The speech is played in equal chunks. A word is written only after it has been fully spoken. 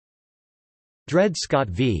Dred Scott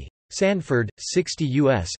v. Sandford, 60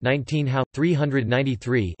 U.S. 19 How.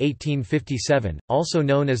 393 1857, also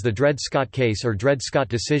known as the Dred Scott case or Dred Scott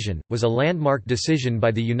decision, was a landmark decision by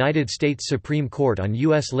the United States Supreme Court on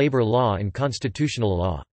U.S. labor law and constitutional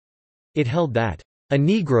law. It held that, "A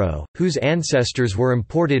Negro, whose ancestors were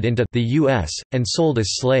imported into the U.S., and sold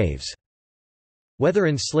as slaves, whether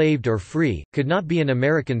enslaved or free, could not be an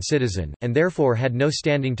American citizen, and therefore had no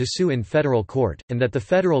standing to sue in federal court, and that the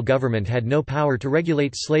federal government had no power to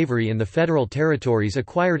regulate slavery in the federal territories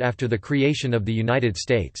acquired after the creation of the United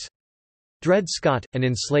States." Dred Scott, an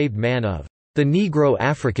enslaved man of the Negro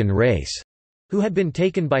African race, who had been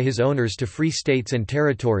taken by his owners to free states and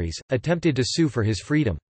territories, attempted to sue for his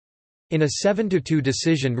freedom. In a 7-2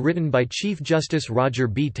 decision written by Chief Justice Roger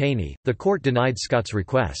B. Taney, the court denied Scott's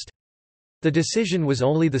request. The decision was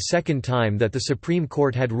only the second time that the Supreme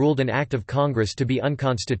Court had ruled an act of Congress to be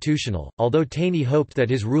unconstitutional. Although Taney hoped that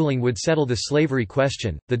his ruling would settle the slavery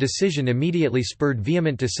question, the decision immediately spurred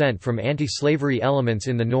vehement dissent from anti-slavery elements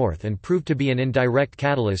in the North and proved to be an indirect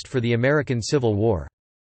catalyst for the American Civil War.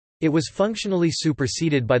 It was functionally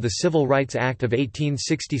superseded by the Civil Rights Act of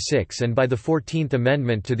 1866 and by the 14th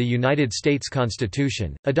Amendment to the United States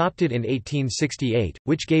Constitution, adopted in 1868,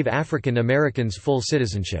 which gave African Americans full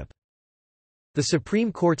citizenship. The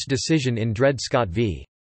Supreme Court's decision in Dred Scott v.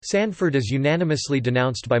 Sandford is unanimously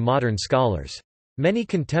denounced by modern scholars. Many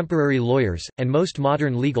contemporary lawyers, and most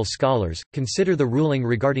modern legal scholars, consider the ruling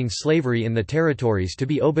regarding slavery in the territories to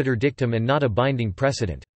be obiter dictum and not a binding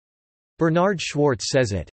precedent. Bernard Schwartz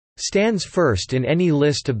says it stands first in any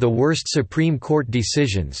list of the worst Supreme Court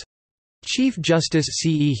decisions. Chief Justice C.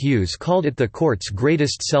 E. Hughes called it the court's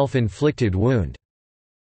greatest self-inflicted wound.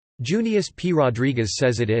 Junius P. Rodriguez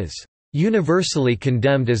says it is universally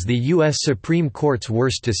condemned as the U.S. Supreme Court's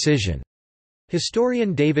worst decision.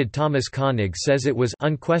 Historian David Thomas Koenig says it was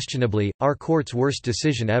unquestionably our court's worst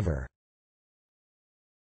decision ever.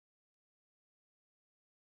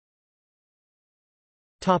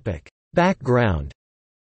 Background.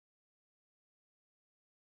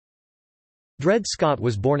 Dred Scott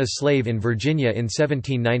was born a slave in Virginia in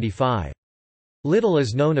 1795. Little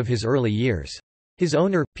is known of his early years. His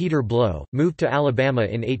owner, Peter Blow, moved to Alabama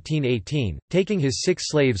in 1818, taking his 6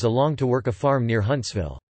 slaves along to work a farm near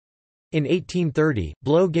Huntsville. In 1830,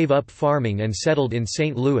 Blow gave up farming and settled in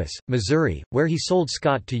St. Louis, Missouri, where he sold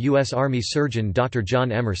Scott to U.S. Army surgeon Dr.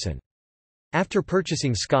 John Emerson. After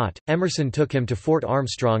purchasing Scott, Emerson took him to Fort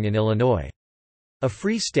Armstrong in Illinois. A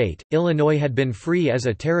free state, Illinois had been free as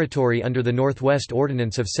a territory under the Northwest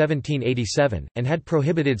Ordinance of 1787, and had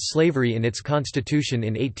prohibited slavery in its constitution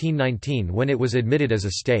in 1819 when it was admitted as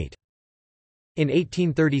a state. In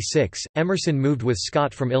 1836, Emerson moved with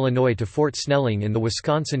Scott from Illinois to Fort Snelling in the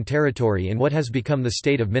Wisconsin Territory in what has become the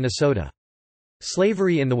state of Minnesota.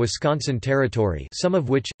 Slavery in the Wisconsin Territory, some of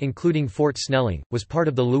which, including Fort Snelling, was part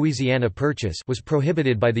of the Louisiana Purchase, was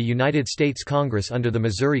prohibited by the United States Congress under the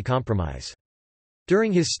Missouri Compromise.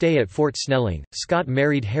 During his stay at Fort Snelling, Scott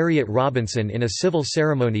married Harriet Robinson in a civil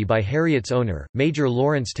ceremony by Harriet's owner, Major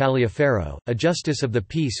Lawrence Taliaferro, a justice of the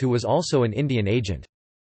peace who was also an Indian agent.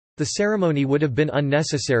 The ceremony would have been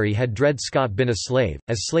unnecessary had Dred Scott been a slave,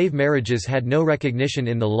 as slave marriages had no recognition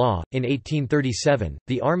in the law. In 1837,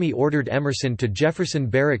 the Army ordered Emerson to Jefferson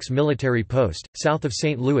Barracks Military Post, south of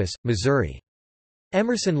St. Louis, Missouri.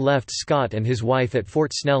 Emerson left Scott and his wife at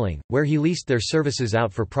Fort Snelling, where he leased their services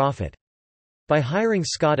out for profit. By hiring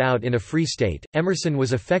Scott out in a free state, Emerson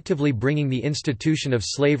was effectively bringing the institution of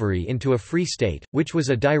slavery into a free state, which was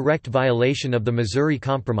a direct violation of the Missouri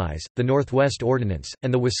Compromise, the Northwest Ordinance,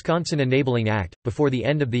 and the Wisconsin Enabling Act. Before the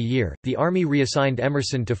end of the year, the Army reassigned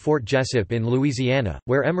Emerson to Fort Jessup in Louisiana,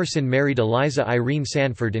 where Emerson married Eliza Irene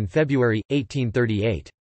Sanford in February, 1838.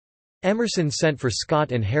 Emerson sent for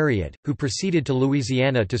Scott and Harriet, who proceeded to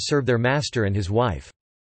Louisiana to serve their master and his wife.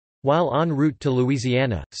 While en route to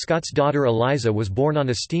Louisiana, Scott's daughter Eliza was born on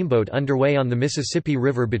a steamboat underway on the Mississippi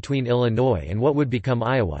River between Illinois and what would become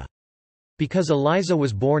Iowa. Because Eliza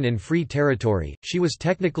was born in free territory, she was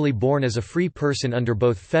technically born as a free person under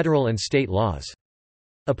both federal and state laws.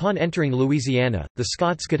 Upon entering Louisiana, the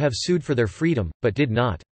Scotts could have sued for their freedom, but did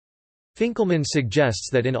not. Finkelman suggests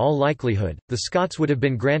that in all likelihood, the Scotts would have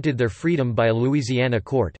been granted their freedom by a Louisiana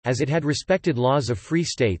court, as it had respected laws of free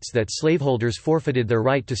states that slaveholders forfeited their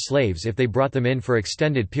right to slaves if they brought them in for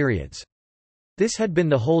extended periods. This had been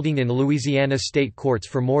the holding in Louisiana state courts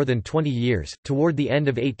for more than 20 years. Toward the end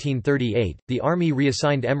of 1838, the Army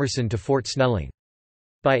reassigned Emerson to Fort Snelling.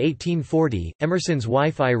 By 1840, Emerson's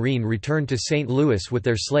wife Irene returned to St. Louis with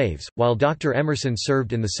their slaves, while Dr. Emerson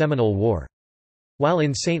served in the Seminole War. While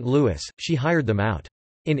in St. Louis, she hired them out.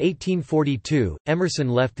 In 1842, Emerson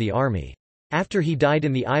left the Army. After he died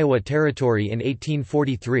in the Iowa Territory in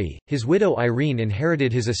 1843, his widow Irene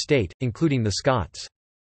inherited his estate, including the Scotts.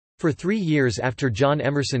 For 3 years after John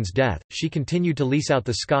Emerson's death, she continued to lease out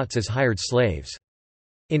the Scotts as hired slaves.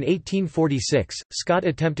 In 1846, Scott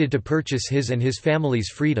attempted to purchase his and his family's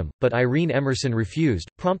freedom, but Irene Emerson refused,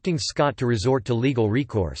 prompting Scott to resort to legal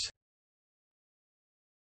recourse.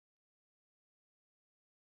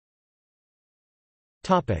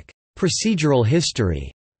 Procedural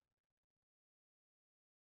history.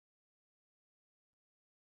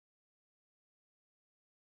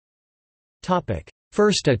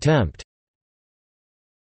 First attempt.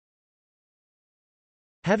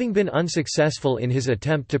 Having been unsuccessful in his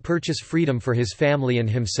attempt to purchase freedom for his family and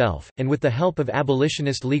himself, and with the help of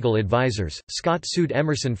abolitionist legal advisers, Scott sued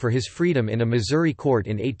Emerson for his freedom in a Missouri court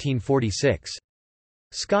in 1846.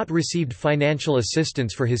 Scott received financial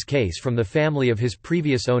assistance for his case from the family of his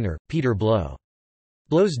previous owner, Peter Blow.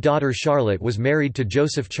 Blow's daughter Charlotte was married to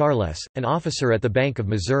Joseph Charles, an officer at the Bank of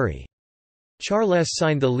Missouri. Charles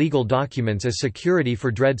signed the legal documents as security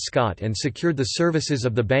for Dred Scott and secured the services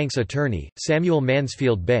of the bank's attorney, Samuel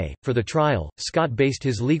Mansfield Bay. For the trial, Scott based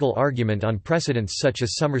his legal argument on precedents such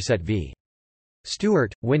as Somerset v.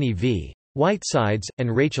 Stewart, Winnie v. Whitesides,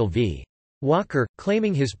 and Rachel v. Walker,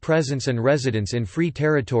 claiming his presence and residence in free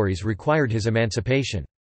territories required his emancipation.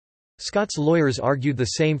 Scott's lawyers argued the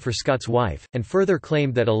same for Scott's wife, and further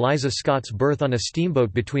claimed that Eliza Scott's birth on a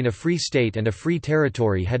steamboat between a free state and a free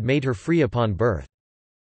territory had made her free upon birth.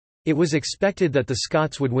 It was expected that the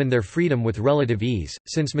Scotts would win their freedom with relative ease,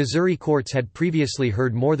 since Missouri courts had previously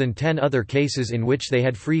heard more than 10 other cases in which they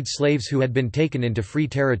had freed slaves who had been taken into free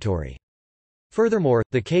territory. Furthermore,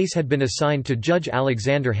 the case had been assigned to Judge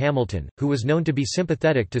Alexander Hamilton, who was known to be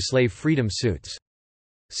sympathetic to slave freedom suits.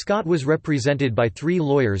 Scott was represented by 3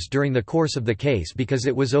 lawyers during the course of the case because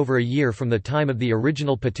it was over a year from the time of the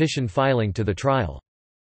original petition filing to the trial.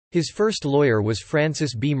 His first lawyer was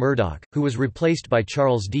Francis B. Murdoch, who was replaced by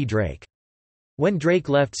Charles D. Drake. When Drake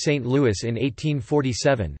left St. Louis in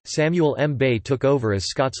 1847, Samuel M. Bay took over as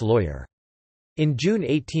Scott's lawyer. In June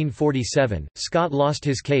 1847, Scott lost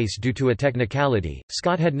his case due to a technicality.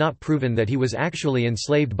 Scott had not proven that he was actually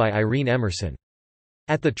enslaved by Irene Emerson.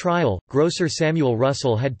 At the trial, grocer Samuel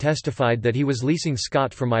Russell had testified that he was leasing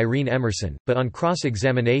Scott from Irene Emerson, but on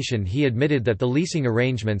cross-examination he admitted that the leasing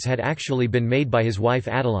arrangements had actually been made by his wife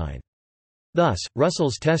Adeline. Thus,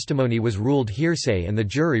 Russell's testimony was ruled hearsay and the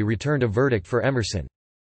jury returned a verdict for Emerson.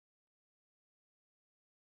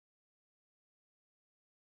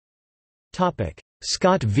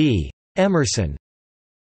 Scott v. Emerson.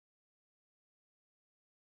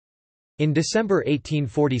 In December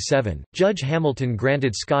 1847, Judge Hamilton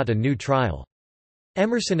granted Scott a new trial.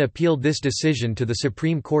 Emerson appealed this decision to the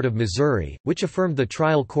Supreme Court of Missouri, which affirmed the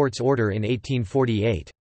trial court's order in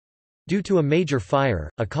 1848. Due to a major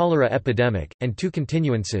fire, a cholera epidemic, and 2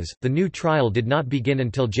 continuances, the new trial did not begin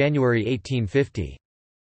until January 1850.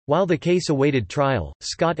 While the case awaited trial,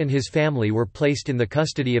 Scott and his family were placed in the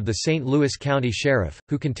custody of the St. Louis County Sheriff,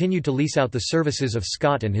 who continued to lease out the services of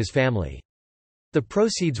Scott and his family. The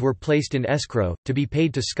proceeds were placed in escrow, to be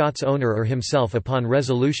paid to Scott's owner or himself upon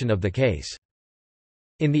resolution of the case.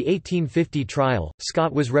 In the 1850 trial,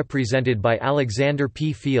 Scott was represented by Alexander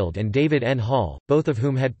P. Field and David N. Hall, both of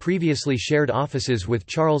whom had previously shared offices with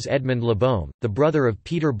Charles Edmund LeBaume, the brother of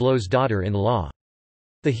Peter Blow's daughter-in-law.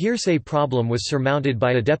 The hearsay problem was surmounted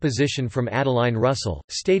by a deposition from Adeline Russell,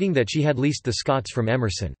 stating that she had leased the Scotts from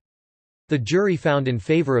Emerson. The jury found in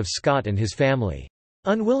favor of Scott and his family.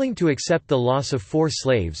 Unwilling to accept the loss of 4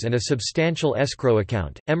 slaves and a substantial escrow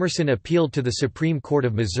account, Emerson appealed to the Supreme Court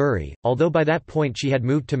of Missouri, although by that point she had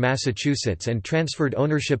moved to Massachusetts and transferred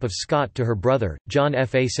ownership of Scott to her brother, John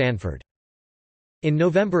F. A. Sanford. In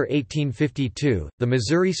November 1852, the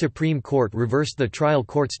Missouri Supreme Court reversed the trial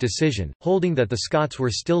court's decision, holding that the Scotts were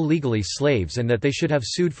still legally slaves and that they should have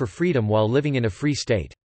sued for freedom while living in a free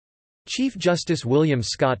state. Chief Justice William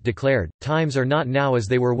Scott declared, "Times are not now as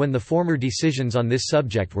they were when the former decisions on this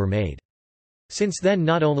subject were made. Since then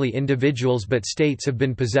not only individuals but states have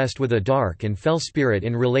been possessed with a dark and fell spirit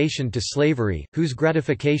in relation to slavery, whose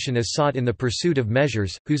gratification is sought in the pursuit of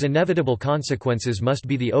measures, whose inevitable consequences must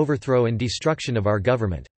be the overthrow and destruction of our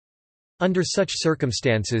government. Under such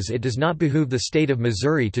circumstances it does not behoove the state of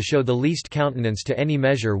Missouri to show the least countenance to any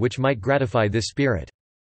measure which might gratify this spirit.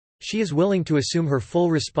 She is willing to assume her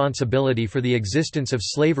full responsibility for the existence of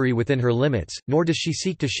slavery within her limits, nor does she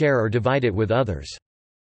seek to share or divide it with others."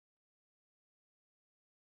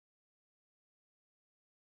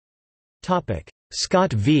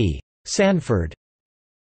 Scott v. Sanford.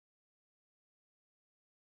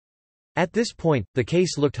 At this point, the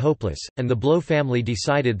case looked hopeless, and the Blow family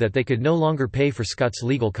decided that they could no longer pay for Scott's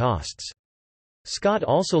legal costs. Scott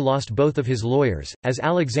also lost both of his lawyers, as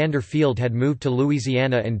Alexander Field had moved to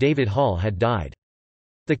Louisiana and David Hall had died.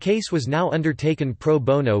 The case was now undertaken pro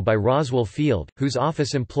bono by Roswell Field, whose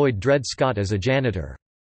office employed Dred Scott as a janitor.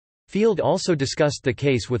 Field also discussed the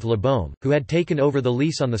case with LeBaume, who had taken over the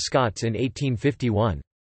lease on the Scotts in 1851.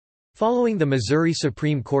 Following the Missouri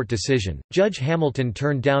Supreme Court decision, Judge Hamilton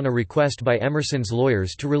turned down a request by Emerson's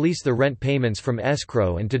lawyers to release the rent payments from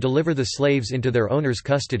escrow and to deliver the slaves into their owner's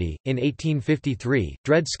custody. In 1853,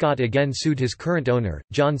 Dred Scott again sued his current owner,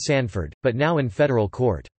 John Sanford, but now in federal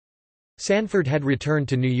court. Sanford had returned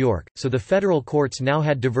to New York, so the federal courts now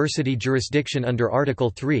had diversity jurisdiction under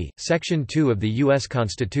Article 3, Section 2 of the U.S.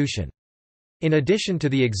 Constitution. In addition to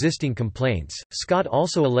the existing complaints, Scott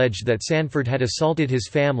also alleged that Sanford had assaulted his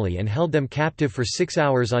family and held them captive for 6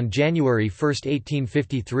 hours on January 1,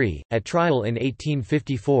 1853. At trial in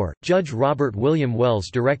 1854, Judge Robert William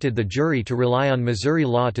Wells directed the jury to rely on Missouri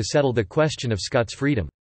law to settle the question of Scott's freedom.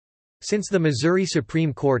 Since the Missouri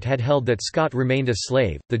Supreme Court had held that Scott remained a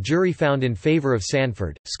slave, the jury found in favor of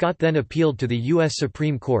Sanford. Scott then appealed to the U.S.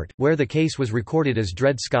 Supreme Court, where the case was recorded as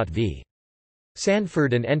Dred Scott v.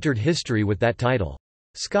 Sanford and entered history with that title.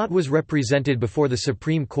 Scott was represented before the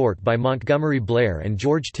Supreme Court by Montgomery Blair and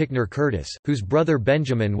George Ticknor Curtis, whose brother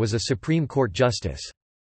Benjamin was a Supreme Court justice.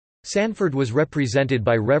 Sanford was represented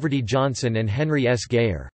by Reverdy Johnson and Henry S.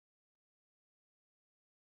 Gayer.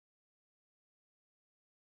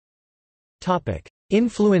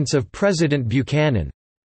 Influence of President Buchanan.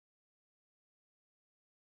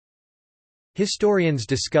 Historians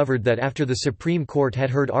discovered that after the Supreme Court had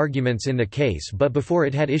heard arguments in the case but before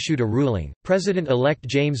it had issued a ruling, President-elect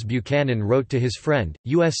James Buchanan wrote to his friend,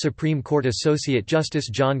 U.S. Supreme Court Associate Justice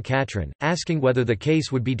John Catron, asking whether the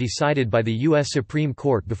case would be decided by the U.S. Supreme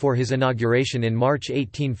Court before his inauguration in March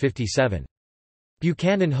 1857.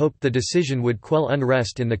 Buchanan hoped the decision would quell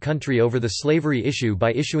unrest in the country over the slavery issue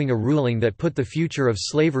by issuing a ruling that put the future of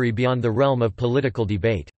slavery beyond the realm of political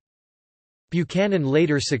debate. Buchanan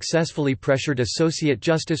later successfully pressured Associate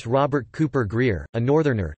Justice Robert Cooper Greer, a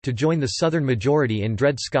Northerner, to join the Southern majority in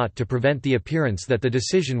Dred Scott to prevent the appearance that the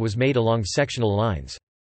decision was made along sectional lines.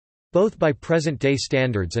 Both by present-day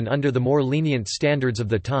standards and under the more lenient standards of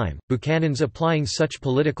the time, Buchanan's applying such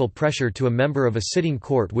political pressure to a member of a sitting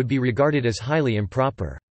court would be regarded as highly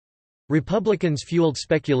improper. Republicans fueled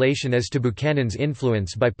speculation as to Buchanan's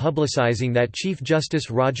influence by publicizing that Chief Justice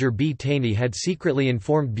Roger B. Taney had secretly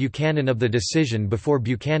informed Buchanan of the decision before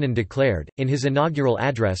Buchanan declared, in his inaugural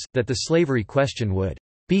address, that the slavery question would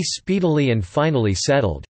be speedily and finally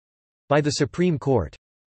settled by the Supreme Court.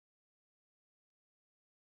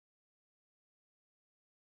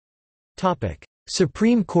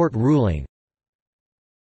 Supreme Court ruling.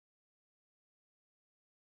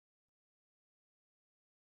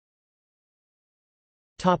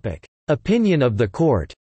 Opinion of the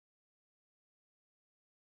court.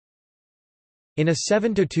 In a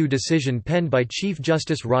 7-2 decision penned by Chief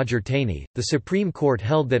Justice Roger Taney, the Supreme Court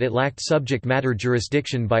held that it lacked subject matter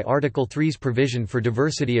jurisdiction by Article 3's provision for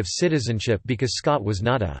diversity of citizenship because Scott was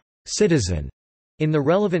not a citizen in the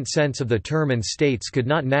relevant sense of the term and states could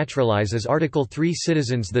not naturalize as Article 3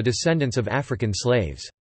 citizens the descendants of African slaves.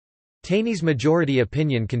 Taney's majority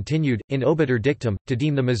opinion continued, in obiter dictum, to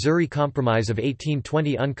deem the Missouri Compromise of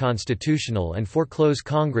 1820 unconstitutional and foreclose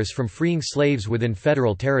Congress from freeing slaves within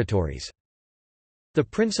federal territories. The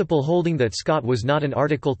principle holding that Scott was not an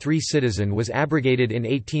Article 3 citizen was abrogated in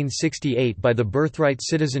 1868 by the Birthright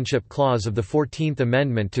Citizenship Clause of the 14th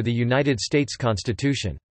Amendment to the United States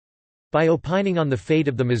Constitution. By opining on the fate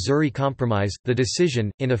of the Missouri Compromise, the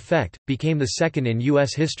decision, in effect, became the second in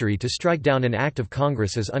U.S. history to strike down an act of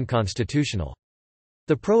Congress as unconstitutional.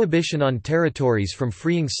 The prohibition on territories from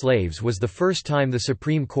freeing slaves was the first time the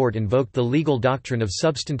Supreme Court invoked the legal doctrine of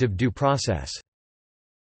substantive due process.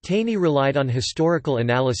 Taney relied on historical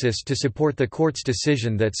analysis to support the court's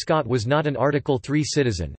decision that Scott was not an Article 3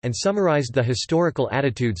 citizen, and summarized the historical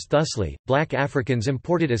attitudes thusly: black Africans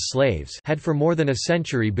imported as slaves had for more than a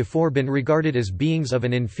century before been regarded as beings of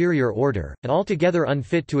an inferior order, and altogether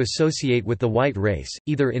unfit to associate with the white race,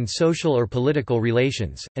 either in social or political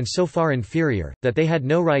relations, and so far inferior, that they had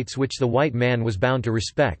no rights which the white man was bound to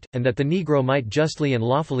respect, and that the Negro might justly and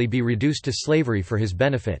lawfully be reduced to slavery for his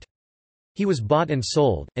benefit. He was bought and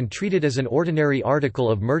sold, and treated as an ordinary article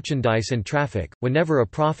of merchandise and traffic, whenever a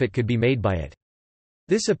profit could be made by it.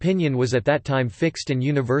 This opinion was at that time fixed and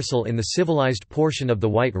universal in the civilized portion of the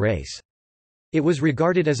white race. It was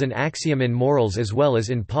regarded as an axiom in morals as well as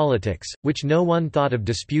in politics, which no one thought of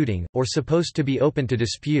disputing, or supposed to be open to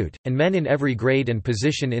dispute, and men in every grade and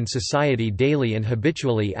position in society daily and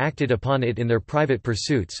habitually acted upon it in their private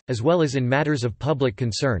pursuits, as well as in matters of public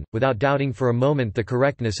concern, without doubting for a moment the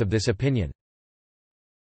correctness of this opinion.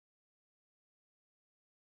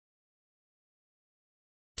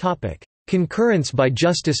 Concurrence by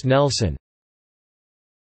Justice Nelson.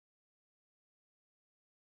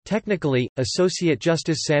 Technically, Associate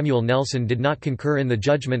Justice Samuel Nelson did not concur in the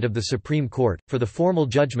judgment of the Supreme Court, for the formal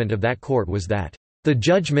judgment of that court was that, "the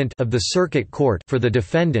judgment of the Circuit Court for the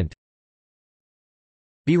defendant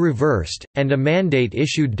be reversed, and a mandate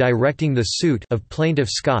issued directing the suit of plaintiff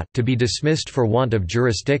Scott to be dismissed for want of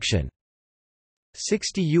jurisdiction."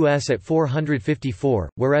 60 U.S. at 454,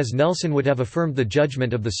 whereas Nelson would have affirmed the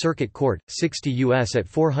judgment of the Circuit Court, 60 U.S. at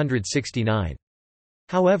 469.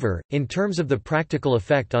 However, in terms of the practical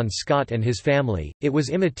effect on Scott and his family, it was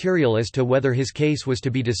immaterial as to whether his case was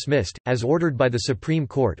to be dismissed, as ordered by the Supreme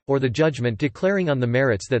Court, or the judgment declaring on the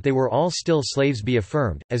merits that they were all still slaves be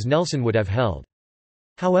affirmed, as Nelson would have held.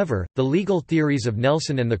 However, the legal theories of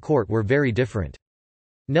Nelson and the court were very different.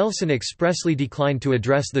 Nelson expressly declined to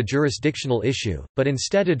address the jurisdictional issue, but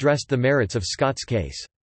instead addressed the merits of Scott's case.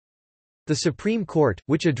 The Supreme Court,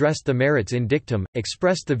 which addressed the merits in dictum,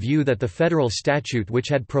 expressed the view that the federal statute which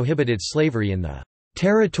had prohibited slavery in the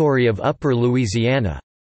territory of Upper Louisiana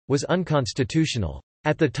was unconstitutional.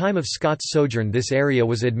 At the time of Scott's sojourn, this area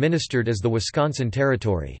was administered as the Wisconsin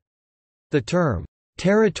Territory. The term,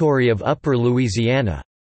 "territory of Upper Louisiana,"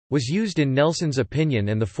 was used in Nelson's opinion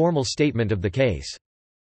and the formal statement of the case.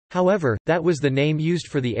 However, that was the name used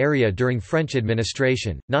for the area during French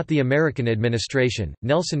administration, not the American administration.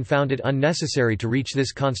 Nelson found it unnecessary to reach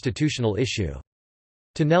this constitutional issue.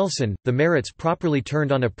 To Nelson, the merits properly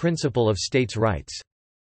turned on a principle of states' rights.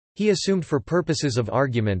 He assumed for purposes of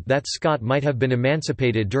argument that Scott might have been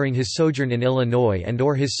emancipated during his sojourn in Illinois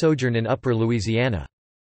and/or his sojourn in Upper Louisiana.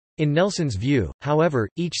 In Nelson's view, however,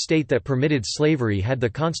 each state that permitted slavery had the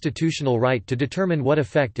constitutional right to determine what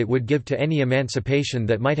effect it would give to any emancipation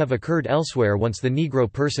that might have occurred elsewhere once the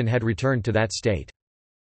Negro person had returned to that state.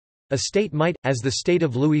 A state might, as the state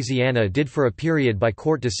of Louisiana did for a period by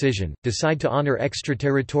court decision, decide to honor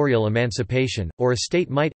extraterritorial emancipation, or a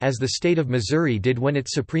state might, as the state of Missouri did when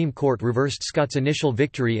its Supreme Court reversed Scott's initial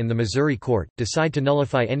victory in the Missouri court, decide to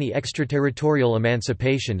nullify any extraterritorial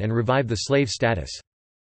emancipation and revive the slave status.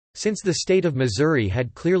 Since the state of Missouri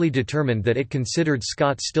had clearly determined that it considered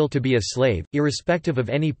Scott still to be a slave, irrespective of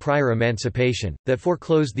any prior emancipation, that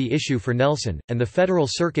foreclosed the issue for Nelson, and the Federal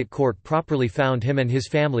Circuit Court properly found him and his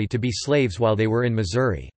family to be slaves while they were in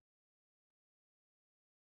Missouri.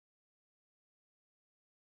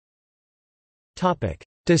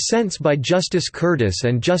 Dissents by Justice Curtis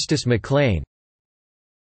and Justice McLean.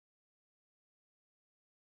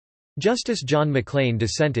 Justice John McLean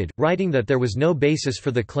dissented, writing that there was no basis for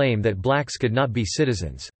the claim that blacks could not be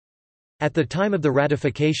citizens. At the time of the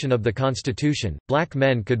ratification of the Constitution, black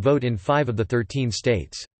men could vote in 5 of the 13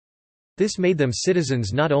 states. This made them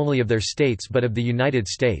citizens not only of their states but of the United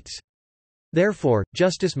States. Therefore,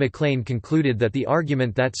 Justice McLean concluded that the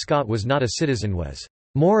argument that Scott was not a citizen was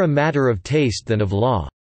more a matter of taste than of law.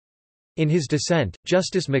 In his dissent,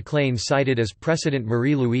 Justice McLean cited as precedent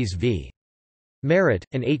Marie-Louise v. Merritt,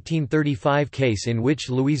 an 1835 case in which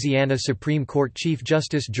Louisiana Supreme Court Chief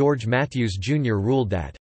Justice George Matthews Jr. ruled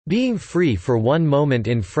that, "Being free for one moment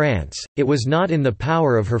in France, it was not in the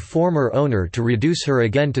power of her former owner to reduce her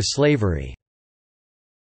again to slavery."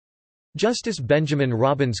 Justice Benjamin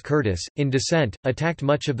Robbins Curtis, in dissent, attacked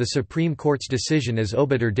much of the Supreme Court's decision as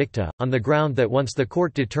obiter dicta, on the ground that once the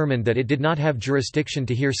court determined that it did not have jurisdiction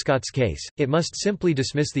to hear Scott's case, it must simply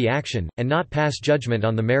dismiss the action, and not pass judgment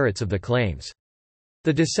on the merits of the claims.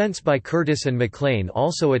 The dissents by Curtis and McLean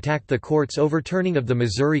also attacked the court's overturning of the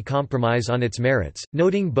Missouri Compromise on its merits,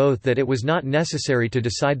 noting both that it was not necessary to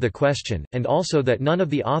decide the question, and also that none of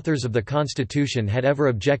the authors of the Constitution had ever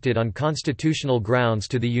objected on constitutional grounds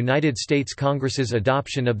to the United States Congress's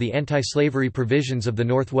adoption of the anti-slavery provisions of the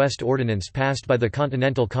Northwest Ordinance passed by the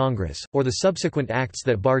Continental Congress, or the subsequent acts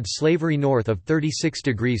that barred slavery north of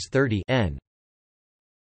 36°30 N.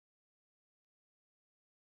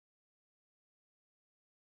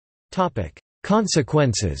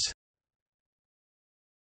 Consequences.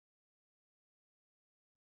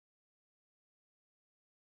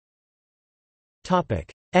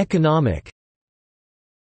 Economic.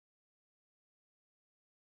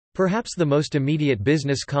 Perhaps the most immediate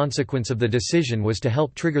business consequence of the decision was to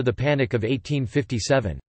help trigger the Panic of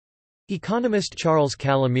 1857. Economist Charles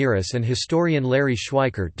Calomiris and historian Larry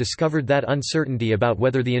Schweikart discovered that uncertainty about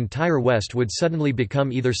whether the entire West would suddenly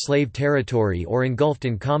become either slave territory or engulfed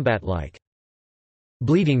in combat like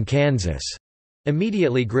Bleeding Kansas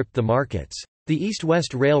immediately gripped the markets. The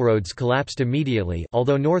east-west railroads collapsed immediately,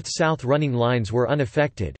 although north-south running lines were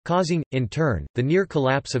unaffected, causing, in turn, the near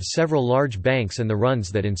collapse of several large banks and the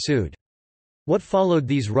runs that ensued. What followed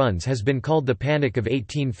these runs has been called the Panic of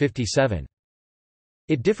 1857.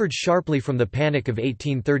 It differed sharply from the Panic of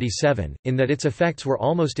 1837, in that its effects were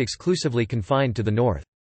almost exclusively confined to the north.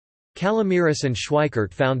 Calomiris and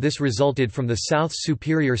Schweikart found this resulted from the South's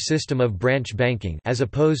superior system of branch banking as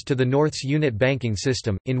opposed to the North's unit banking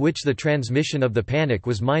system, in which the transmission of the panic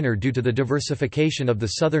was minor due to the diversification of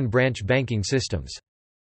the Southern branch banking systems.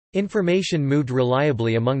 Information moved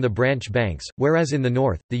reliably among the branch banks, whereas in the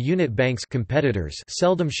North, the unit banks' competitors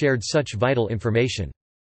seldom shared such vital information.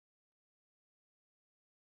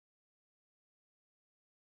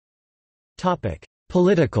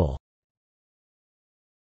 Political.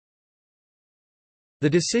 The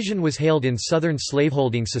decision was hailed in Southern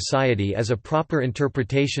slaveholding society as a proper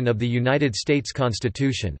interpretation of the United States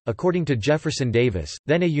Constitution. According to Jefferson Davis,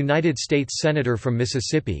 then a United States Senator from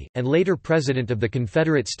Mississippi, and later President of the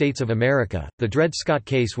Confederate States of America, the Dred Scott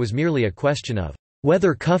case was merely a question of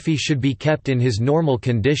whether Cuffy should be kept in his normal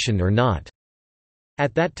condition or not.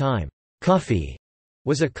 At that time, Cuffy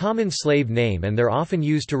was a common slave name and they're often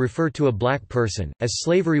used to refer to a black person, as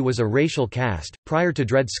slavery was a racial caste. Prior to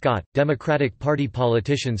Dred Scott, Democratic Party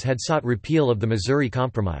politicians had sought repeal of the Missouri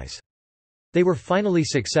Compromise. They were finally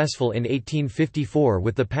successful in 1854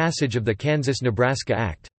 with the passage of the Kansas-Nebraska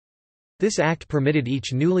Act. This act permitted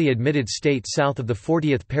each newly admitted state south of the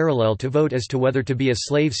 40th parallel to vote as to whether to be a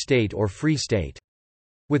slave state or free state.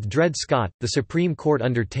 With Dred Scott, the Supreme Court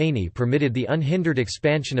under Taney permitted the unhindered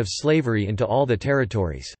expansion of slavery into all the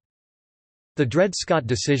territories. The Dred Scott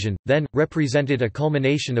decision, then, represented a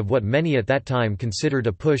culmination of what many at that time considered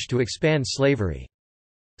a push to expand slavery.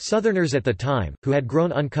 Southerners at the time, who had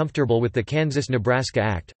grown uncomfortable with the Kansas-Nebraska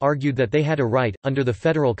Act, argued that they had a right, under the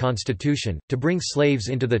federal constitution, to bring slaves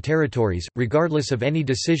into the territories, regardless of any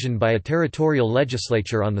decision by a territorial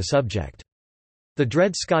legislature on the subject. The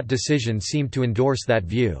Dred Scott decision seemed to endorse that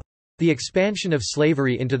view. The expansion of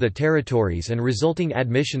slavery into the territories and resulting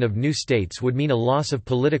admission of new states would mean a loss of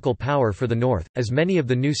political power for the North, as many of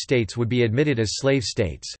the new states would be admitted as slave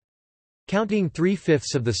states. Counting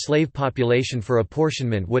 3/5 of the slave population for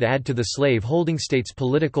apportionment would add to the slave-holding states'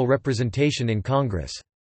 political representation in Congress.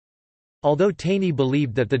 Although Taney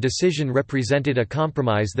believed that the decision represented a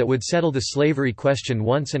compromise that would settle the slavery question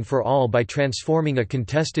once and for all by transforming a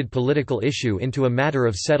contested political issue into a matter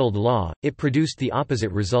of settled law, it produced the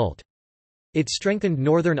opposite result. It strengthened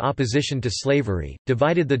Northern opposition to slavery,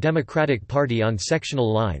 divided the Democratic Party on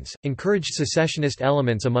sectional lines, encouraged secessionist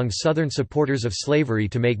elements among Southern supporters of slavery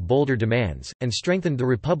to make bolder demands, and strengthened the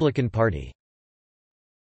Republican Party.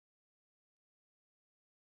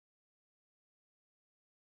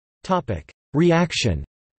 Reaction.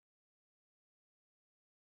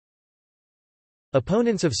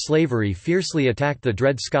 Opponents of slavery fiercely attacked the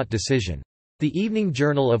Dred Scott decision. The Evening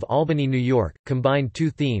Journal of Albany, New York, combined two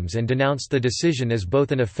themes and denounced the decision as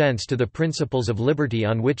both an offense to the principles of liberty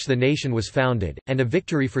on which the nation was founded, and a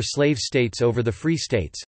victory for slave states over the free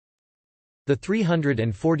states. The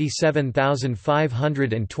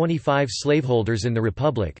 347,525 slaveholders in the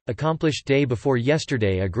Republic, accomplished day before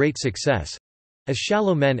yesterday a great success, as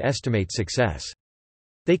shallow men estimate success.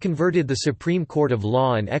 They converted the Supreme Court of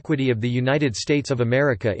Law and Equity of the United States of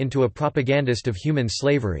America into a propagandist of human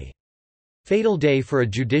slavery. Fatal day for a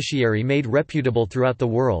judiciary made reputable throughout the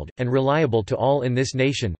world, and reliable to all in this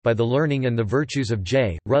nation, by the learning and the virtues of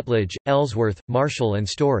Jay, Rutledge, Ellsworth, Marshall and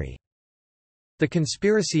Story. The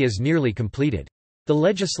conspiracy is nearly completed. The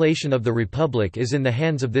legislation of the Republic is in the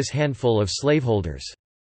hands of this handful of slaveholders.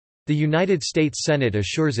 The United States Senate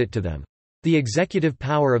assures it to them. The executive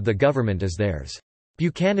power of the government is theirs.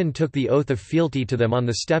 Buchanan took the oath of fealty to them on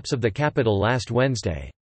the steps of the Capitol last Wednesday.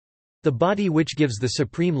 The body which gives the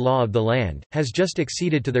supreme law of the land, has just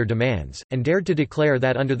acceded to their demands, and dared to declare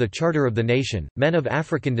that under the Charter of the Nation, men of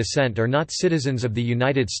African descent are not citizens of the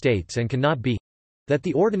United States and cannot be; that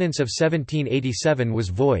the Ordinance of 1787 was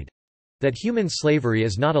void; that human slavery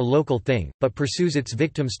is not a local thing, but pursues its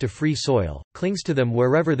victims to free soil, clings to them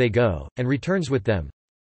wherever they go, and returns with them;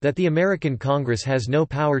 that the American Congress has no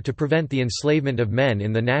power to prevent the enslavement of men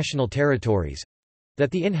in the national territories; that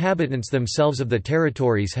the inhabitants themselves of the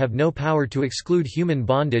territories have no power to exclude human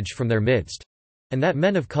bondage from their midst; and that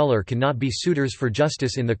men of color cannot be suitors for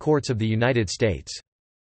justice in the courts of the United States.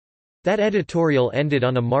 That editorial ended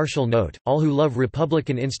on a martial note: "All who love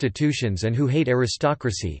republican institutions and who hate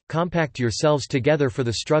aristocracy, compact yourselves together for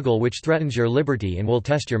the struggle which threatens your liberty and will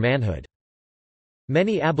test your manhood."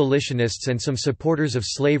 Many abolitionists and some supporters of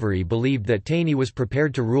slavery believed that Taney was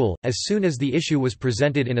prepared to rule, as soon as the issue was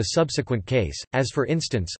presented in a subsequent case, as for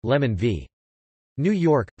instance, Lemon v. New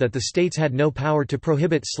York, that the states had no power to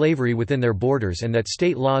prohibit slavery within their borders and that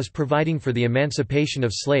state laws providing for the emancipation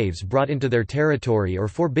of slaves brought into their territory or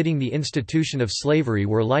forbidding the institution of slavery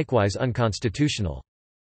were likewise unconstitutional.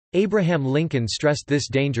 Abraham Lincoln stressed this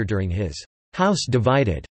danger during his "House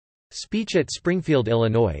Divided" speech at Springfield,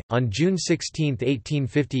 Illinois, on June 16,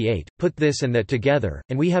 1858, "Put this and that together,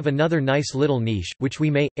 and we have another nice little niche, which we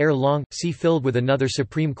may, ere long, see filled with another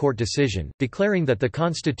Supreme Court decision, declaring that the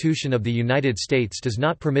Constitution of the United States does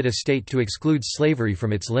not permit a state to exclude slavery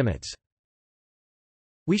from its limits.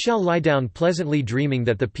 We shall lie down pleasantly dreaming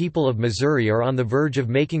that the people of Missouri are on the verge of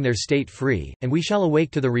making their state free, and we shall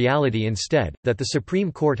awake to the reality instead, that the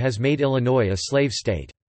Supreme Court has made Illinois a slave state."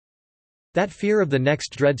 That fear of the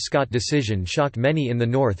next Dred Scott decision shocked many in the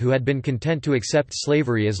North who had been content to accept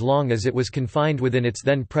slavery as long as it was confined within its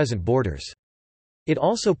then present borders. It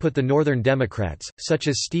also put the Northern Democrats, such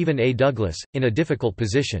as Stephen A. Douglas, in a difficult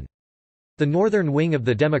position. The northern wing of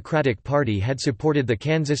the Democratic Party had supported the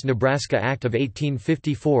Kansas-Nebraska Act of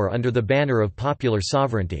 1854 under the banner of popular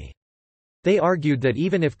sovereignty. They argued that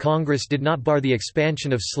even if Congress did not bar the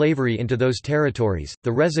expansion of slavery into those territories,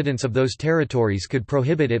 the residents of those territories could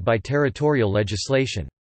prohibit it by territorial legislation.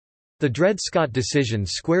 The Dred Scott decision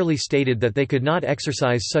squarely stated that they could not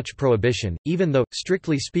exercise such prohibition, even though,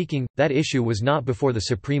 strictly speaking, that issue was not before the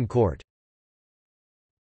Supreme Court.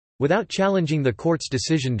 Without challenging the court's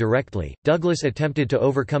decision directly, Douglas attempted to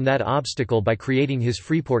overcome that obstacle by creating his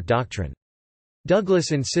Freeport Doctrine.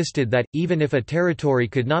 Douglas insisted that, even if a territory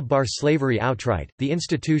could not bar slavery outright, the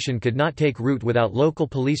institution could not take root without local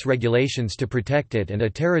police regulations to protect it, and a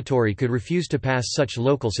territory could refuse to pass such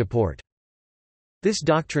local support. This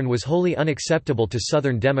doctrine was wholly unacceptable to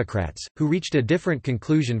Southern Democrats, who reached a different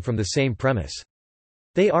conclusion from the same premise.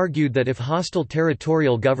 They argued that if hostile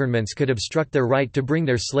territorial governments could obstruct their right to bring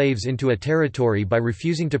their slaves into a territory by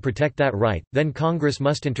refusing to protect that right, then Congress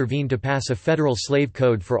must intervene to pass a federal slave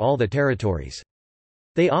code for all the territories.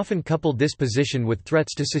 They often coupled this position with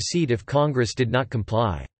threats to secede if Congress did not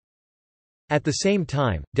comply. At the same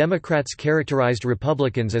time, Democrats characterized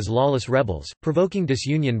Republicans as lawless rebels, provoking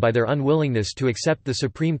disunion by their unwillingness to accept the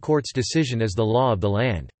Supreme Court's decision as the law of the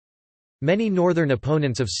land. Many Northern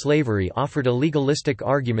opponents of slavery offered a legalistic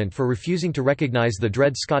argument for refusing to recognize the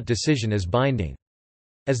Dred Scott decision as binding.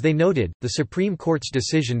 As they noted, the Supreme Court's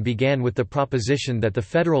decision began with the proposition that the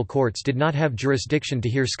federal courts did not have jurisdiction to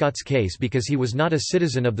hear Scott's case because he was not a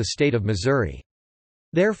citizen of the state of Missouri.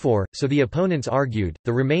 Therefore, so the opponents argued,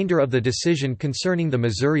 the remainder of the decision concerning the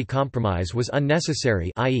Missouri Compromise was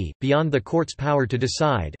unnecessary, i.e., beyond the court's power to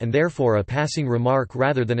decide, and therefore a passing remark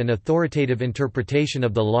rather than an authoritative interpretation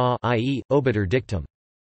of the law, i.e., obiter dictum.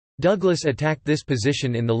 Douglas attacked this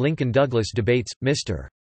position in the Lincoln-Douglas debates. Mr.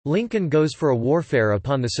 Lincoln goes for a warfare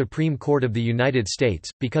upon the Supreme Court of the United States,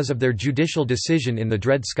 because of their judicial decision in the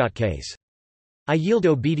Dred Scott case. I yield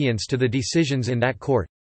obedience to the decisions in that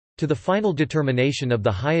court—to the final determination of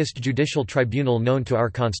the highest judicial tribunal known to our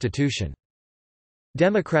Constitution.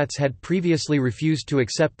 Democrats had previously refused to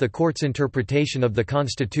accept the court's interpretation of the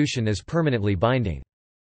Constitution as permanently binding.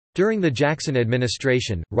 During the Jackson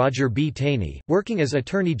administration, Roger B. Taney, working as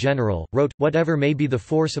Attorney General, wrote, "Whatever may be the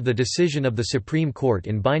force of the decision of the Supreme Court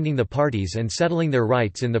in binding the parties and settling their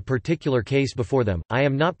rights in the particular case before them, I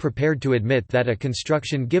am not prepared to admit that a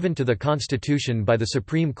construction given to the Constitution by the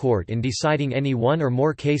Supreme Court in deciding any one or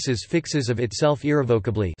more cases fixes of itself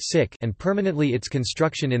irrevocably and permanently its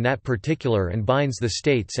construction in that particular and binds the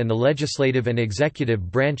states and the legislative and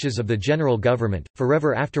executive branches of the general government,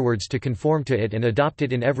 forever afterwards to conform to it and adopt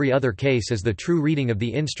it in every other case as the true reading of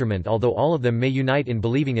the instrument, although all of them may unite in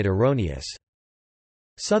believing it erroneous."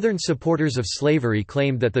 Southern supporters of slavery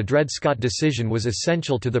claimed that the Dred Scott decision was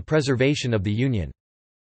essential to the preservation of the Union.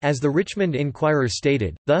 As the Richmond Inquirer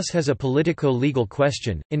stated, thus has a politico-legal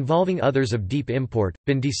question, involving others of deep import,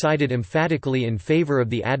 been decided emphatically in favor of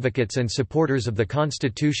the advocates and supporters of the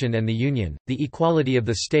Constitution and the Union, the equality of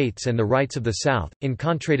the states and the rights of the South, in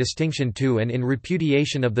contradistinction to and in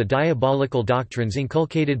repudiation of the diabolical doctrines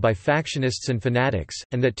inculcated by factionists and fanatics,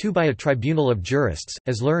 and that too by a tribunal of jurists,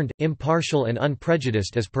 as learned, impartial and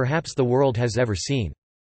unprejudiced as perhaps the world has ever seen.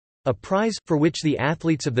 A prize, for which the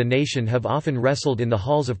athletes of the nation have often wrestled in the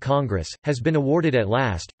halls of Congress, has been awarded at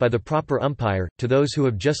last, by the proper umpire, to those who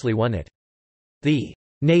have justly won it. The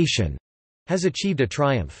nation has achieved a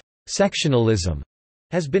triumph. Sectionalism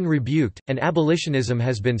has been rebuked, and abolitionism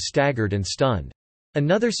has been staggered and stunned.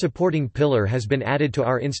 Another supporting pillar has been added to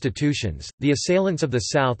our institutions. The assailants of the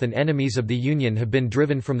South and enemies of the Union have been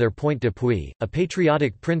driven from their point d'appui. A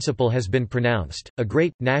patriotic principle has been pronounced. A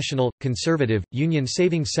great, national, conservative,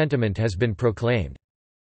 Union-saving sentiment has been proclaimed.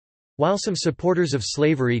 While some supporters of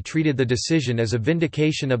slavery treated the decision as a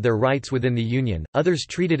vindication of their rights within the Union, others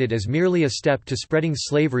treated it as merely a step to spreading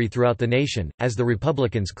slavery throughout the nation, as the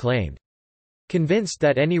Republicans claimed. Convinced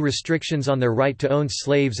that any restrictions on their right to own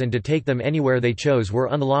slaves and to take them anywhere they chose were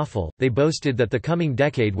unlawful, they boasted that the coming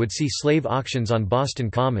decade would see slave auctions on Boston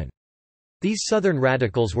Common. These Southern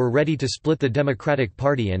radicals were ready to split the Democratic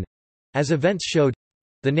Party and—as events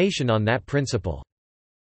showed—the nation on that principle.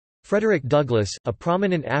 Frederick Douglass, a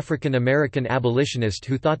prominent African American abolitionist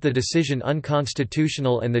who thought the decision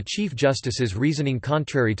unconstitutional and the Chief Justice's reasoning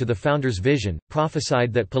contrary to the Founders' vision,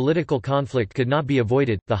 prophesied that political conflict could not be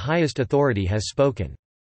avoided. The highest authority has spoken.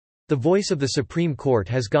 The voice of the Supreme Court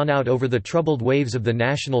has gone out over the troubled waves of the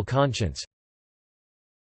national conscience.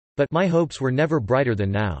 But my hopes were never brighter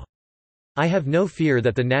than now. I have no fear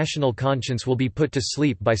that the national conscience will be put to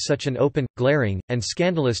sleep by such an open, glaring, and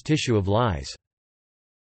scandalous tissue of lies.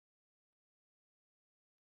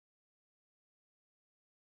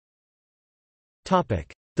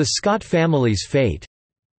 The Scott family's fate.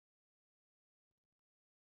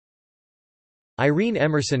 Irene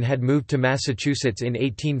Emerson had moved to Massachusetts in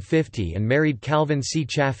 1850 and married Calvin C.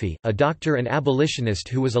 Chaffee, a doctor and abolitionist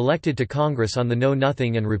who was elected to Congress on the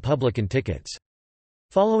Know-Nothing and Republican tickets.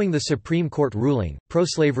 Following the Supreme Court ruling,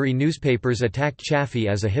 pro-slavery newspapers attacked Chaffee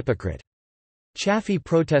as a hypocrite. Chaffee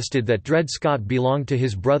protested that Dred Scott belonged to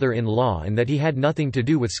his brother-in-law and that he had nothing to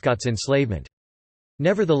do with Scott's enslavement.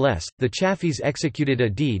 Nevertheless, the Chaffees executed a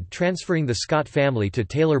deed transferring the Scott family to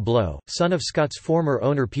Taylor Blow, son of Scott's former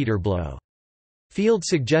owner Peter Blow. Field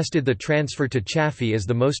suggested the transfer to Chaffee as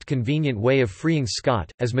the most convenient way of freeing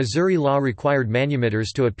Scott, as Missouri law required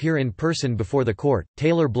manumitters to appear in person before the court.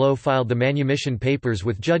 Taylor Blow filed the manumission papers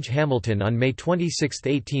with Judge Hamilton on May 26,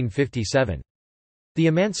 1857. The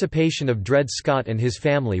emancipation of Dred Scott and his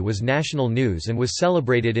family was national news and was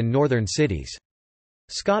celebrated in northern cities.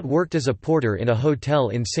 Scott worked as a porter in a hotel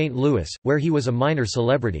in St. Louis, where he was a minor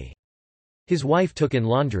celebrity. His wife took in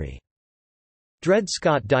laundry. Dred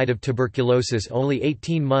Scott died of tuberculosis only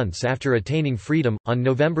 18 months after attaining freedom, on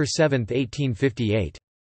November 7, 1858.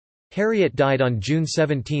 Harriet died on June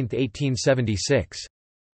 17, 1876.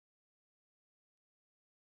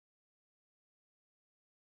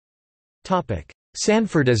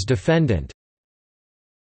 Sanford as defendant.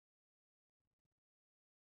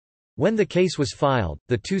 When the case was filed,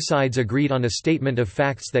 the two sides agreed on a statement of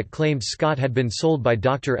facts that claimed Scott had been sold by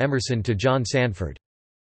Dr. Emerson to John Sanford.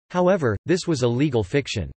 However, this was a legal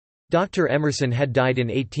fiction. Dr. Emerson had died in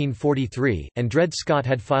 1843, and Dred Scott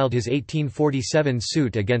had filed his 1847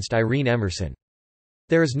 suit against Irene Emerson.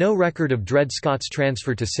 There is no record of Dred Scott's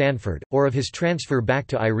transfer to Sanford, or of his transfer back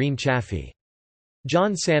to Irene Chaffee.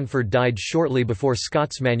 John Sanford died shortly before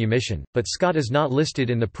Scott's manumission, but Scott is not listed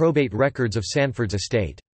in the probate records of Sanford's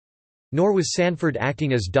estate. Nor was Sanford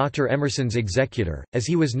acting as Dr. Emerson's executor, as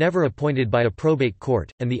he was never appointed by a probate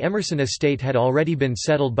court, and the Emerson estate had already been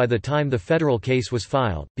settled by the time the federal case was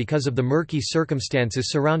filed. Because of the murky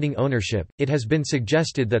circumstances surrounding ownership, it has been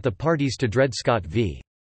suggested that the parties to Dred Scott v.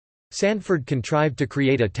 Sanford contrived to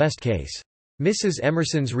create a test case. Mrs.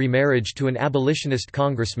 Emerson's remarriage to an abolitionist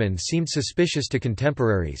congressman seemed suspicious to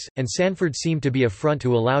contemporaries, and Sanford seemed to be a front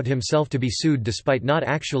who allowed himself to be sued despite not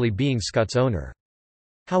actually being Scott's owner.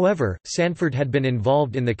 However, Sanford had been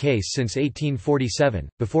involved in the case since 1847,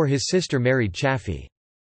 before his sister married Chaffee.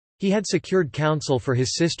 He had secured counsel for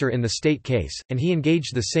his sister in the state case, and he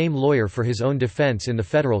engaged the same lawyer for his own defense in the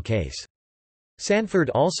federal case. Sanford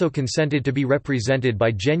also consented to be represented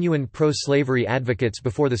by genuine pro-slavery advocates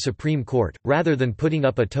before the Supreme Court, rather than putting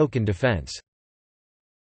up a token defense.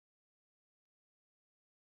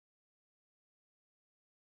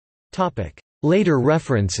 Later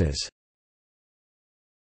references.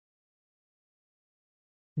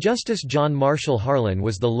 Justice John Marshall Harlan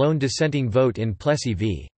was the lone dissenting vote in Plessy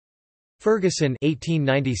v. Ferguson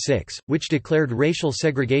 1896, which declared racial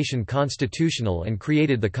segregation constitutional and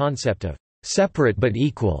created the concept of separate but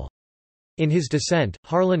equal. In his dissent,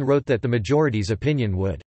 Harlan wrote that the majority's opinion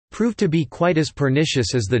would prove to be quite as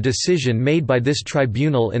pernicious as the decision made by this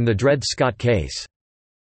tribunal in the Dred Scott case.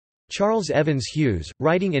 Charles Evans Hughes,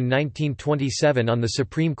 writing in 1927 on the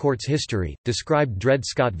Supreme Court's history, described Dred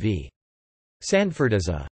Scott v. Sanford as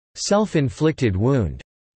a self-inflicted wound,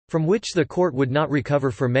 from which the court would not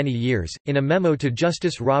recover for many years. In a memo to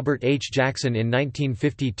Justice Robert H. Jackson in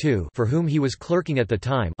 1952, for whom he was clerking at the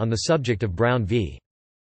time, on the subject of Brown v.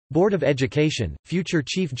 Board of Education. Future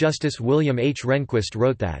Chief Justice William H. Rehnquist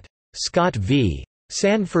wrote that, "Scott v.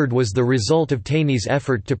 Sandford was the result of Taney's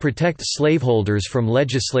effort to protect slaveholders from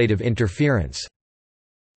legislative interference."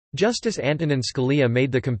 Justice Antonin Scalia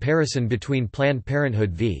made the comparison between Planned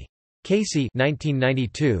Parenthood v. Casey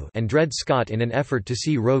 1992 and Dred Scott in an effort to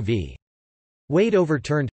see Roe v. Wade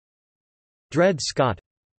overturned. Dred Scott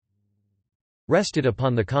rested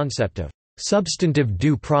upon the concept of substantive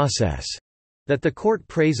due process that the court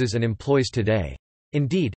praises and employs today.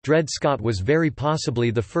 Indeed, Dred Scott was very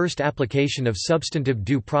possibly the first application of substantive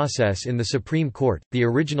due process in the Supreme Court, the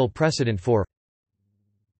original precedent for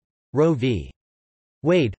Roe v.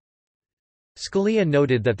 Wade. Scalia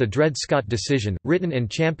noted that the Dred Scott decision, written and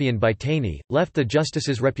championed by Taney, left the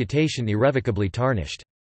justice's reputation irrevocably tarnished.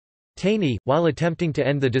 Taney, while attempting to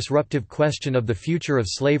end the disruptive question of the future of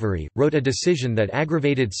slavery, wrote a decision that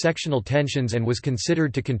aggravated sectional tensions and was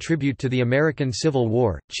considered to contribute to the American Civil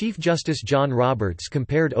War. Chief Justice John Roberts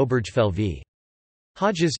compared Obergefell v.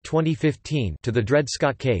 Hodges 2015 to the Dred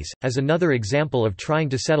Scott case, as another example of trying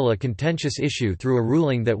to settle a contentious issue through a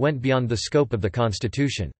ruling that went beyond the scope of the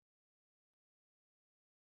Constitution.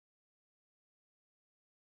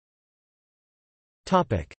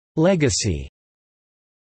 Legacy.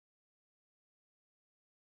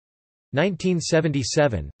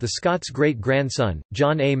 1977, the Scots' great-grandson,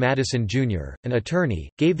 John A. Madison, Jr., an attorney,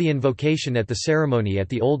 gave the invocation at the ceremony at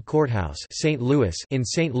the Old Courthouse St. Louis in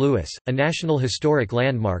St. Louis, a National Historic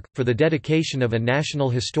Landmark, for the dedication of a National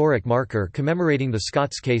Historic Marker commemorating the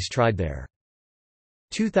Scots case tried there.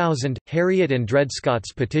 2000, Harriet and Dred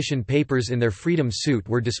Scott's petition papers in their freedom suit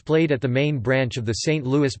were displayed at the main branch of the St.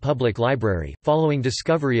 Louis Public Library, following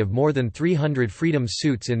discovery of more than 300 freedom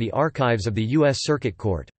suits in the archives of the U.S. Circuit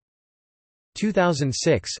Court.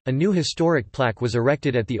 2006, a new historic plaque was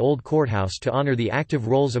erected at the Old Courthouse to honor the active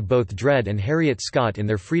roles of both Dred and Harriet Scott in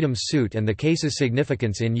their freedom suit and the case's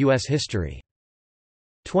significance in U.S. history.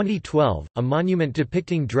 2012, a monument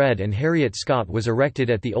depicting Dred and Harriet Scott was erected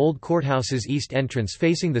at the Old Courthouse's east entrance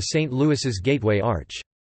facing the St. Louis's Gateway Arch.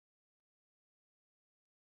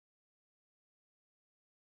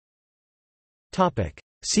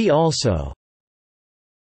 See also: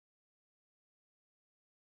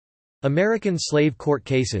 American slave court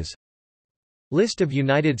cases, List of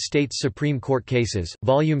United States Supreme Court cases,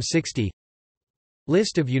 Volume 60,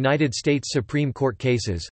 List of United States Supreme Court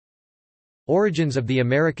cases, Origins of the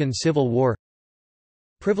American Civil War,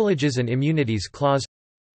 Privileges and Immunities Clause,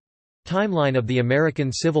 Timeline of the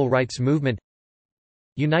American Civil Rights Movement,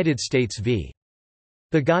 United States v.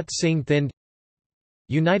 Bhagat Singh Thind,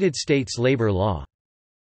 United States labor law.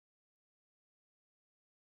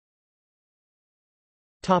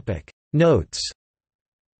 Notes.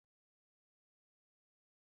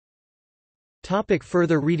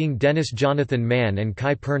 Further reading: Dennis Jonathan Mann and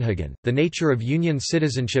Kai Pernhagen, The Nature of Union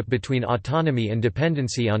Citizenship Between Autonomy and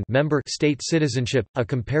Dependency on Member State Citizenship, A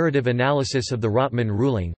Comparative Analysis of the Rotman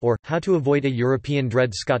Ruling, or, How to Avoid a European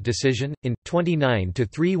Dred Scott Decision, in,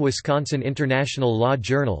 29-3 Wisconsin International Law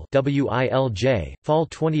Journal WILJ, Fall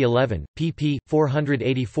 2011, pp.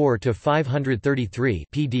 484–533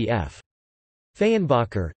 PDF.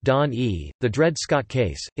 Fehrenbacher, Don E., The Dred Scott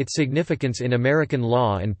Case, Its Significance in American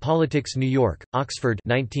Law and Politics, New York, Oxford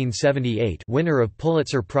 1978, winner of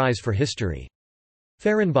Pulitzer Prize for History.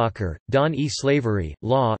 Fehrenbacher, Don E. Slavery,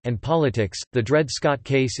 Law, and Politics, The Dred Scott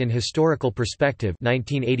Case in Historical Perspective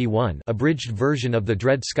 1981, abridged version of The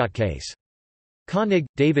Dred Scott Case. Koenig,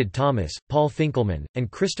 David Thomas, Paul Finkelman, and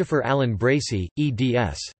Christopher Allen Bracey,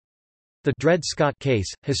 eds. The Dred Scott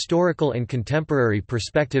Case, Historical and Contemporary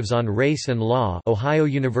Perspectives on Race and Law, Ohio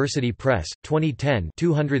University Press, 2010,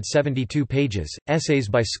 272 pages, essays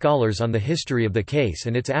by scholars on the history of the case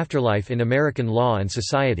and its afterlife in American law and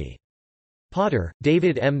society. Potter,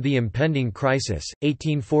 David M. The Impending Crisis,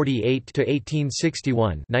 1848–1861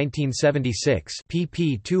 1976,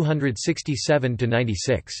 pp.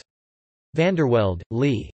 267–96. Vandervelde,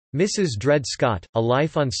 Lee. Mrs. Dred Scott, A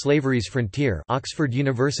Life on Slavery's Frontier, Oxford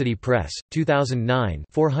University Press, 2009,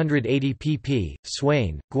 480 pp.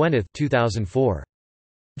 Swain, Gwyneth, 2004.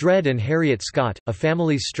 Dred and Harriet Scott, A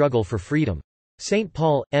Family's Struggle for Freedom. St.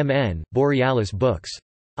 Paul, M.N., Borealis Books.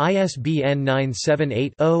 ISBN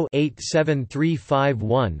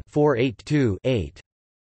 978-0-87351-482-8.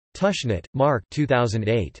 Tushnet, Mark,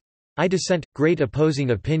 2008. I Dissent, Great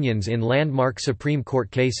Opposing Opinions in Landmark Supreme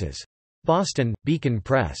Court Cases. Boston, Beacon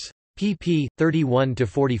Press. pp.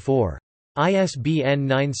 31–44. ISBN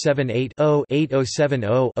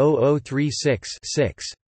 978-0-8070-0036-6.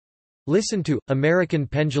 Listen to, American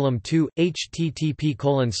Pendulum 2,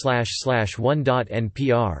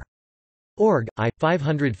 http://1.npr. Org. I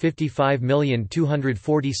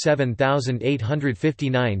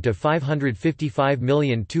 555,247,859 to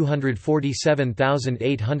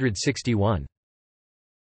 555,247,861.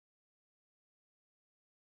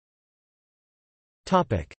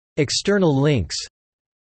 Topic: External links.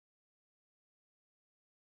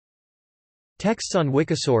 Texts on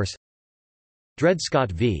Wikisource. Dred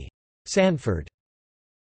Scott v. Sanford.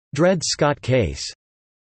 Dred Scott case.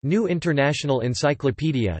 New International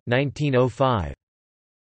Encyclopedia, 1905.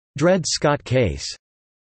 Dred Scott case.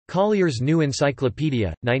 Collier's New Encyclopedia,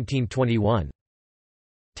 1921.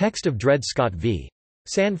 Text of Dred Scott v.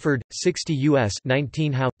 Sanford, 60 U.S.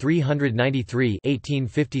 19 How. 393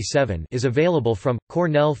 1857 is available from,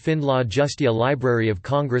 Cornell Findlaw Justia Library of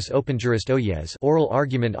Congress OpenJurist Oyez oral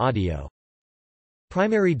argument audio.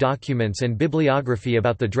 Primary documents and bibliography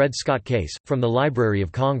about the Dred Scott case, from the Library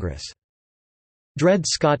of Congress. Dred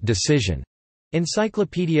Scott decision.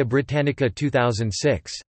 Encyclopædia Britannica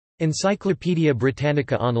 2006. Encyclopædia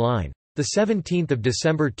Britannica Online. 17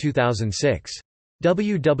 December 2006.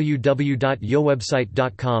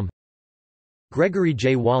 www.yowebsite.com. Gregory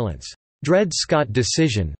J. Wallance. Dred Scott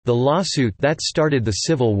decision, the lawsuit that started the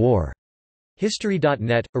Civil War.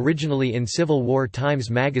 History.net, originally in Civil War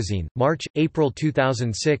Times Magazine, March, April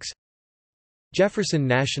 2006. Jefferson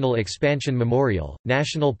National Expansion Memorial,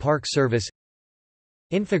 National Park Service.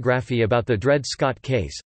 Infography about the Dred Scott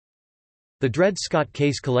case. The Dred Scott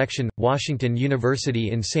Case Collection, Washington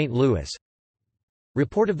University in St. Louis.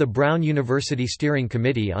 Report of the Brown University Steering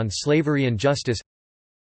Committee on Slavery and Justice.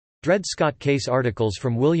 Dred Scott case articles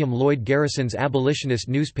from William Lloyd Garrison's abolitionist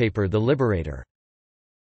newspaper The Liberator.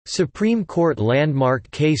 Supreme Court landmark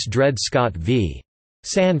case Dred Scott v.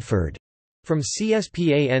 Sanford. From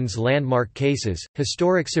CSPAN's Landmark Cases,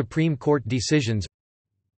 Historic Supreme Court Decisions.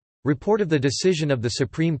 Report of the decision of the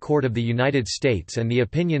Supreme Court of the United States and the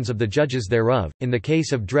opinions of the judges thereof, in the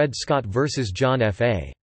case of Dred Scott v. John F.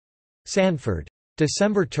 A. Sanford.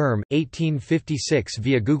 December term, 1856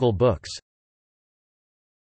 via Google Books.